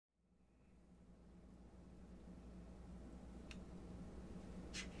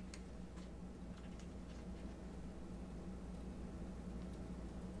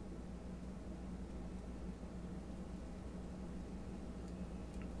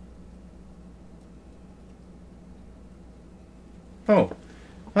Oh,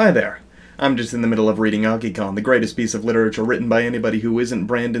 hi there. I'm just in the middle of reading Akikon, the greatest piece of literature written by anybody who isn't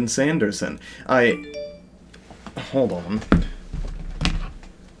Brandon Sanderson. Hold on.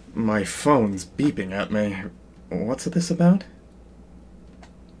 My phone's beeping at me. What's this about?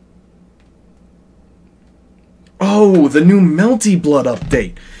 Oh, the new Melty Blood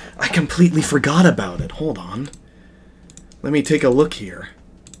update! I completely forgot about it. Hold on. Let me take a look here.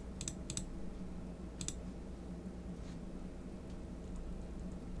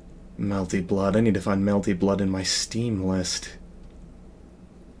 Melty Blood. I need to find Melty Blood in my Steam list.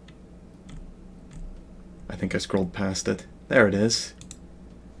 I think I scrolled past it. There it is.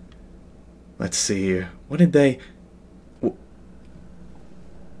 Let's see. What did they...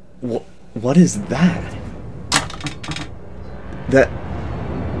 What is that?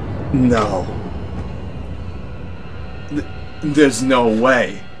 No. There's no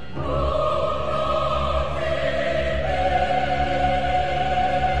way.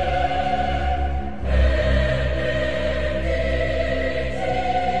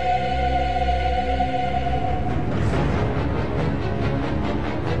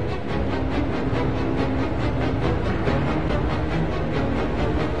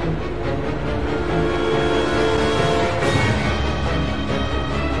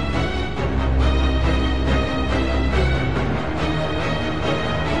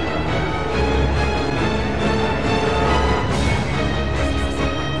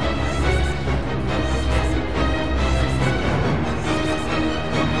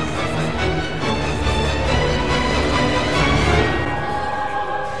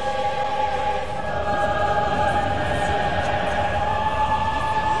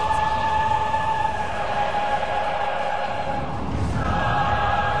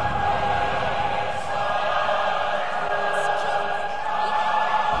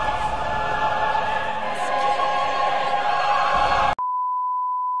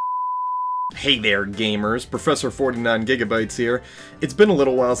 Hey there, gamers. Professor 49GB here. It's been a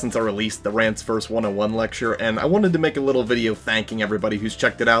little while since I released the Rants First 101 lecture, and I wanted to make a little video thanking everybody who's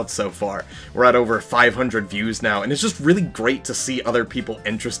checked it out so far. We're at over 500 views now, and it's just really great to see other people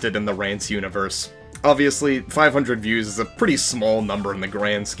interested in the Rants universe. Obviously, 500 views is a pretty small number in the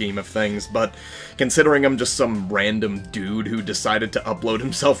grand scheme of things, but considering I'm just some random dude who decided to upload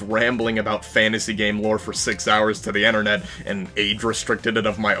himself rambling about fantasy game lore for 6 hours to the internet and age-restricted it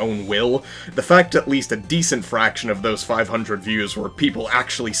of my own will, the fact at least a decent fraction of those 500 views were people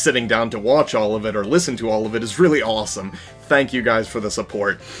actually sitting down to watch all of it or listen to all of it is really awesome. Thank you guys for the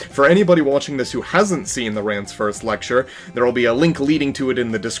support. For anybody watching this who hasn't seen the Rants First lecture, there will be a link leading to it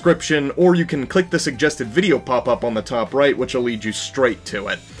in the description, or you can click the suggested video pop-up on the top right, which will lead you straight to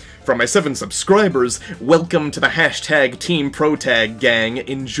it. From my 7 subscribers, welcome to the hashtag Team Protag gang,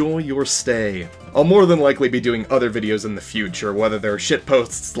 enjoy your stay. I'll more than likely be doing other videos in the future, whether they're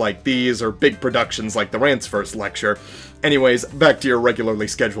shitposts like these or big productions like the Rants First lecture. Anyways, back to your regularly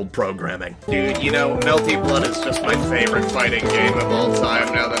scheduled programming. Dude, you know, Melty Blood is just my favorite fighting game of all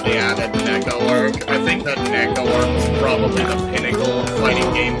time now that they added Neco Arc. I think that Neco Arc is probably the pinnacle of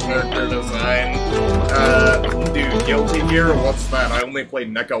fighting game character design. Dude, guilty here? What's that? I only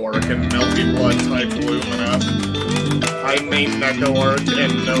played Neco Arc and Melty Blood type Lumina. I main Neco Arc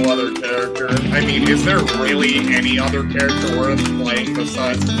and no other character. I mean, is there really any other character worth playing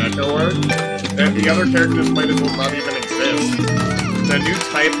besides Neco Arc? The other characters might as well not even exist. The new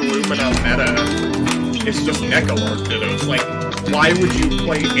type Lumina meta is just Neco Arc dittos. Like, why would you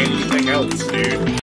play anything else, dude?